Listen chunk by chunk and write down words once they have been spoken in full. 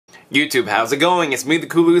YouTube, how's it going? It's me, the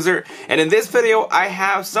Cool Loser, and in this video I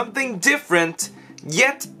have something different,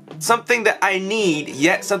 yet something that I need,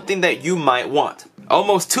 yet something that you might want.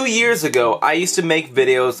 Almost 2 years ago, I used to make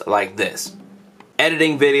videos like this.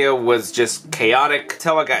 Editing video was just chaotic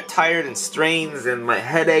till I got tired and strains and my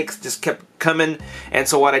headaches just kept coming, and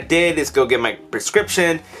so what I did is go get my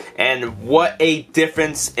prescription, and what a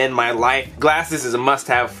difference in my life. Glasses is a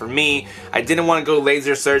must-have for me. I didn't want to go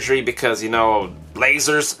laser surgery because, you know,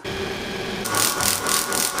 lasers.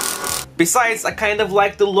 Besides, I kind of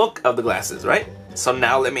like the look of the glasses, right? So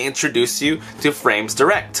now let me introduce you to Frames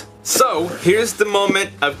Direct. So here's the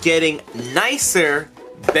moment of getting nicer,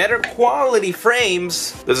 better quality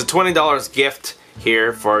frames. There's a $20 gift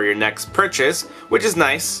here for your next purchase, which is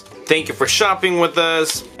nice. Thank you for shopping with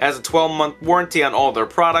us. Has a 12-month warranty on all their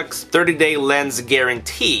products, 30-day lens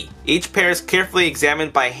guarantee. Each pair is carefully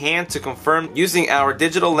examined by hand to confirm using our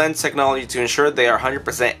digital lens technology to ensure they are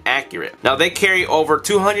 100% accurate. Now they carry over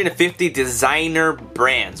 250 designer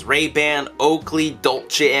brands: Ray-Ban, Oakley,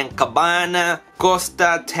 Dolce & Gabbana,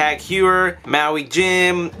 Costa, Tag Heuer, Maui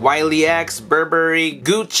Jim, Wiley X, Burberry,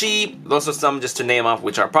 Gucci. Those are some just to name off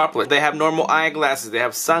which are popular. They have normal eyeglasses, they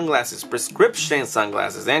have sunglasses, prescription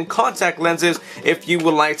sunglasses, and contact lenses if you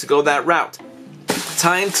would like to go that route.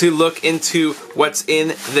 Time to look into what's in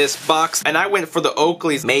this box, and I went for the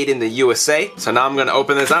Oakley's made in the USA. So now I'm gonna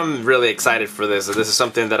open this. I'm really excited for this. This is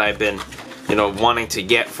something that I've been, you know, wanting to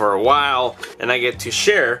get for a while, and I get to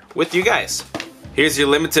share with you guys. Here's your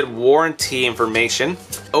limited warranty information.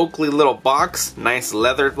 Oakley little box, nice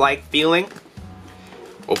leather-like feeling.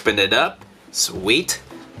 Open it up, sweet.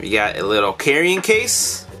 We got a little carrying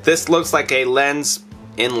case. This looks like a lens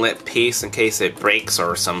inlet piece in case it breaks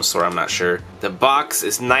or some sort, I'm not sure. The box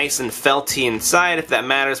is nice and felty inside if that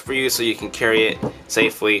matters for you, so you can carry it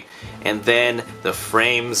safely. And then the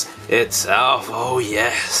frames itself, oh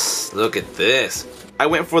yes, look at this. I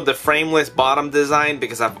went for the frameless bottom design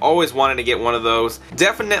because I've always wanted to get one of those.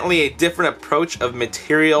 Definitely a different approach of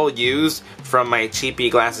material used from my cheapy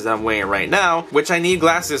glasses I'm wearing right now, which I need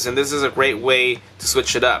glasses, and this is a great way to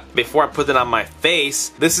switch it up. Before I put it on my face,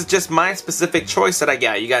 this is just my specific choice that I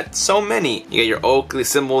got. You got so many. You got your Oakley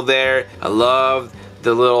symbol there. I love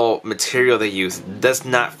the little material they use. It does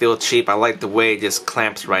not feel cheap. I like the way it just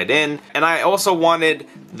clamps right in. And I also wanted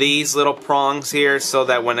these little prongs here so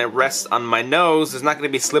that when it rests on my nose, it's not going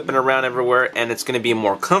to be slipping around everywhere, and it's going to be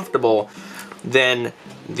more comfortable than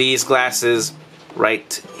these glasses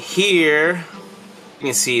right here. You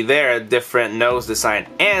can see there a different nose design.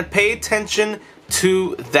 And pay attention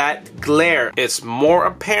to that glare. It's more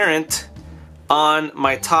apparent on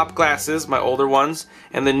my top glasses, my older ones,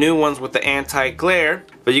 and the new ones with the anti-glare,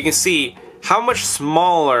 but you can see how much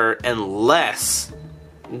smaller and less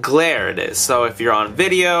glare it is. So if you're on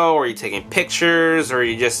video, or you're taking pictures, or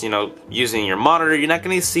you're just, you know, using your monitor, you're not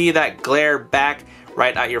going to see that glare back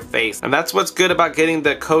right at your face. And that's what's good about getting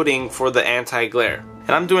the coating for the anti-glare.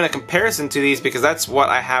 And I'm doing a comparison to these because that's what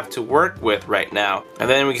I have to work with right now. And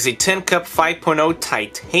then we can see Tin Cup 5.0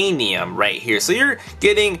 titanium right here. So you're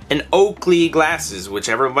getting an Oakley glasses, which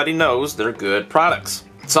everybody knows they're good products.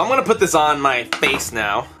 So I'm gonna put this on my face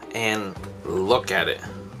now and look at it.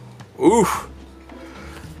 Ooh,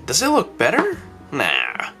 does it look better?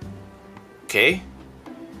 Nah. Okay.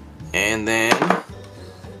 And then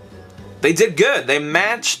they did good. They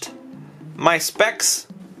matched my specs.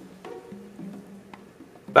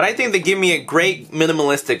 But I think they give me a great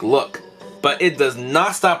minimalistic look. But it does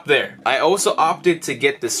not stop there. I also opted to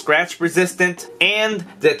get the scratch resistant and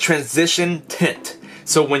the transition tint.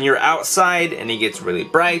 So when you're outside and it gets really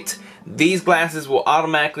bright, these glasses will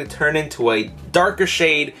automatically turn into a darker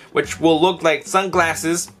shade, which will look like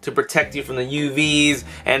sunglasses to protect you from the UVs,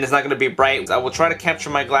 and it's not going to be bright. I will try to capture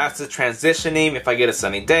my glasses transitioning if I get a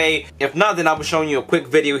sunny day. If not, then I'll be showing you a quick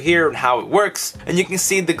video here on how it works, and you can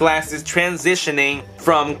see the glasses transitioning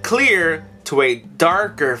from clear to a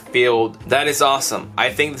darker field. That is awesome.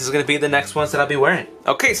 I think this is going to be the next ones that I'll be wearing.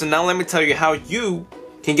 Okay, so now let me tell you how you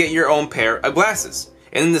can get your own pair of glasses.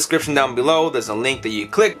 In the description down below, there's a link that you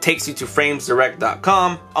click, takes you to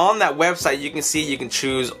framesdirect.com. On that website, you can see you can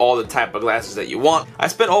choose all the type of glasses that you want. I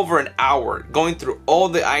spent over an hour going through all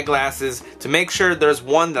the eyeglasses to make sure there's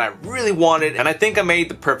one that I really wanted, and I think I made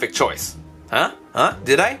the perfect choice. Huh?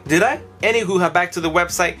 Did I? Anywho, back to the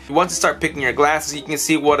website. If you want to start picking your glasses, you can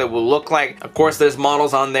see what it will look like. Of course, there's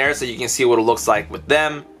models on there, so you can see what it looks like with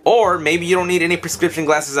them. Or maybe you don't need any prescription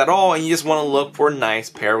glasses at all and you just want to look for a nice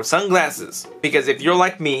pair of sunglasses. Because if you're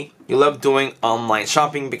like me, you love doing online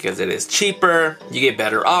shopping because it is cheaper, you get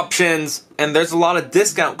better options, and there's a lot of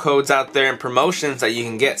discount codes out there and promotions that you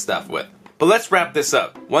can get stuff with. But let's wrap this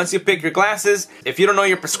up. Once you pick your glasses, if you don't know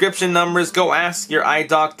your prescription numbers, go ask your eye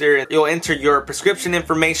doctor. You'll enter your prescription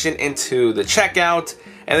information into the checkout,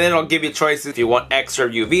 and then it'll give you choices if you want extra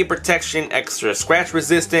UV protection, extra scratch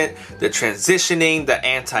resistant, the transitioning, the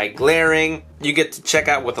anti-glaring. You get to check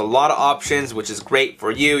out with a lot of options, which is great for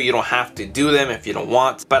you. You don't have to do them if you don't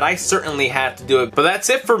want, but I certainly had to do it. But that's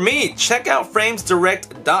it for me. Check out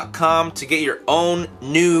framesdirect.com to get your own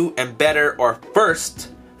new and better or first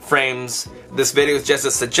frames. This video is just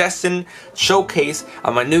a suggestion, showcase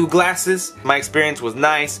of my new glasses. My experience was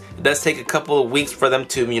nice. It does take a couple of weeks for them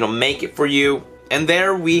to, make it for you. And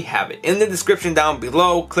there we have it. In the description down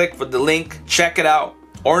below, click for the link, check it out,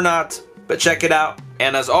 or not, but check it out.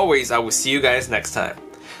 And as always, I will see you guys next time.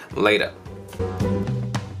 Later.